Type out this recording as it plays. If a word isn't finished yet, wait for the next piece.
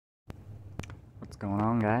What's going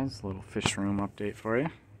on, guys? A little fish room update for you.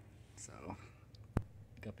 So,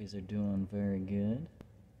 Guppies are doing very good.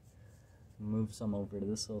 Move some over to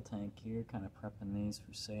this little tank here, kind of prepping these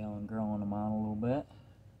for sale and growing them out a little bit.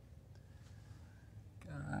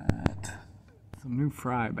 got some new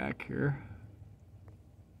fry back here.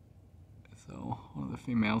 So, one of the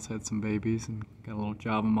females had some babies and got a little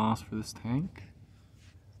Java moss for this tank.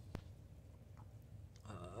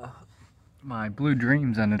 My Blue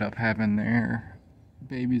Dreams ended up having their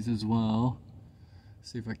babies as well.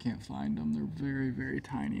 See if I can't find them. They're very, very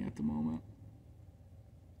tiny at the moment.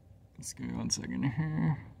 Just give me 1 second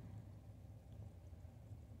here.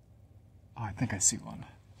 Oh, I think I see one.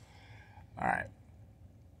 Alright.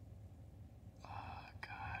 Oh,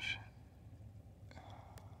 gosh.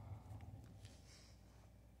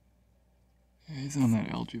 Yeah, he's on that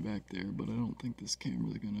algae back there, but I don't think this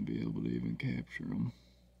camera's going to be able to even capture him.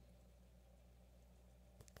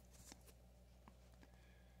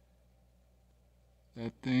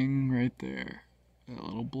 That thing right there, that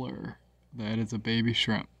little blur, that is a baby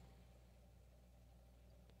shrimp.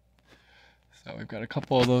 So we've got a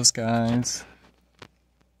couple of those guys.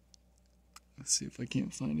 Let's see if I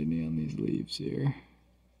can't find any on these leaves here.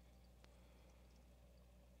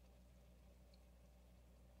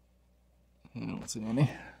 I don't see any.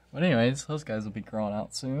 But anyways, those guys will be growing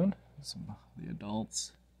out soon. Some of the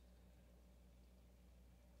adults.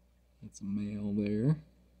 That's a male there.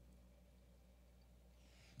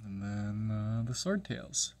 And then the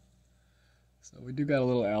swordtails. So we do got a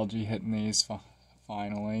little algae hitting these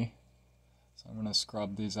finally. So I'm gonna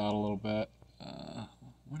scrub these out a little bit.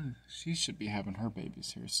 She should be having her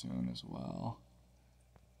babies here soon as well.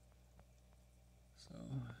 So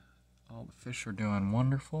all the fish are doing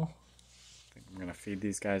wonderful. I think I'm gonna feed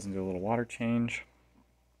these guys and do a little water change.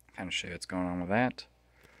 Kind of show you what's going on with that.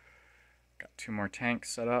 Got 2 more tanks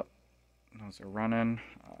set up. Those are running.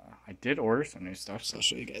 I did order some new stuff, so I'll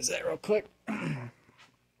show you guys that real quick. So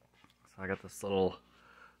I got this little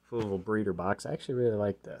breeder box. I actually really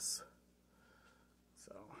like this.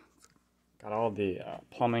 So it's got all the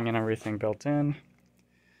plumbing and everything built in.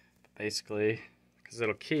 But basically, because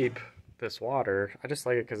it'll keep this water, I just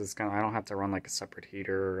like it because I don't have to run like a separate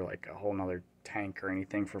heater or like a whole nother tank or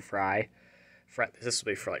anything for fry. This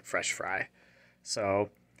will be for like fresh fry.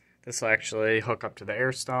 So this will actually hook up to the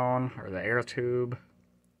air stone or the air tube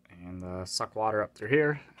and suck water up through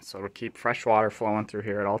here. So it'll keep fresh water flowing through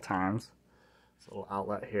here at all times. This little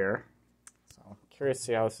outlet here. So I'm curious to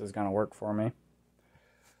see how this is going to work for me.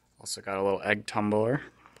 Also got a little egg tumbler.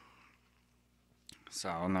 So,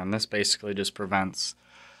 and then this basically just prevents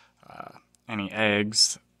any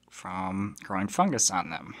eggs from growing fungus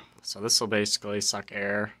on them. So this will basically suck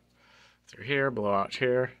air through here, blow out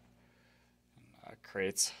here.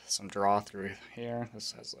 Creates some draw through here.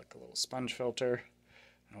 This has like a little sponge filter,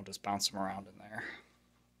 and we'll just bounce them around in there.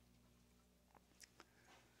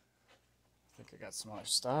 I think I got some other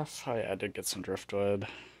stuff. Oh yeah, I did get some driftwood.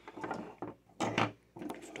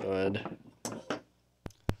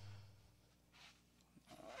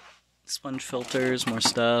 Sponge filters, more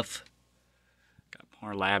stuff. Got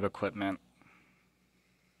more lab equipment.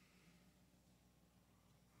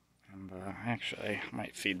 And actually, I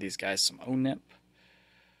might feed these guys some ONIP.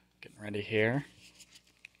 Getting ready here.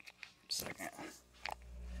 Second.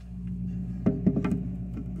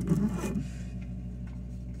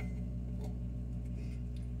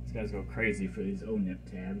 These guys go crazy for these ONIP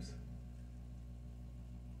tabs.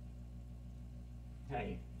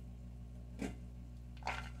 Hey.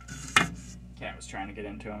 Cat was trying to get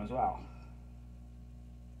into him as well.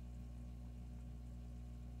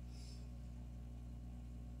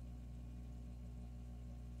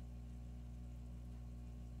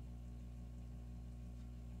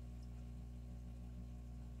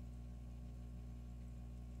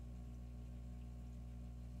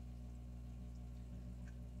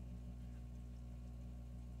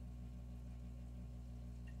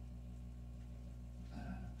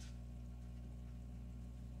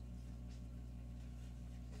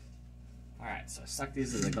 Alright, so I stuck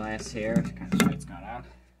these in the glass here to kind of show what's going on.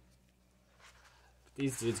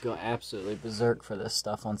 These dudes go absolutely berserk for this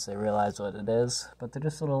stuff once they realize what it is, but they're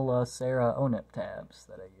just little Sarah ONIP tabs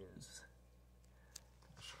that I use.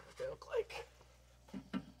 I'll show you what they look like.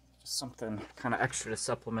 Just something kind of extra to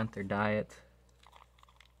supplement their diet.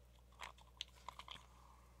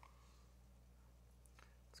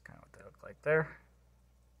 That's kind of what they look like there.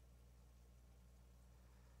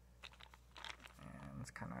 It's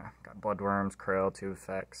kind of got bloodworms, krill, tube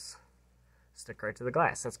effects. Stick right to the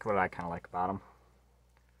glass. That's what I kind of like about them.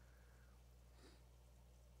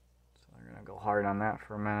 So they're going to go hard on that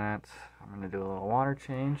for a minute. I'm going to do a little water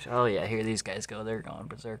change. Oh yeah, here these guys go. They're going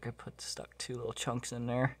berserk. I stuck 2 little chunks in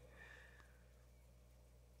there.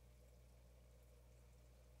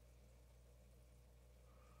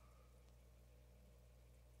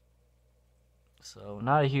 So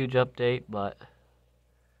not a huge update, but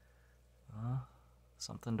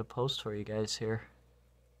something to post for you guys here.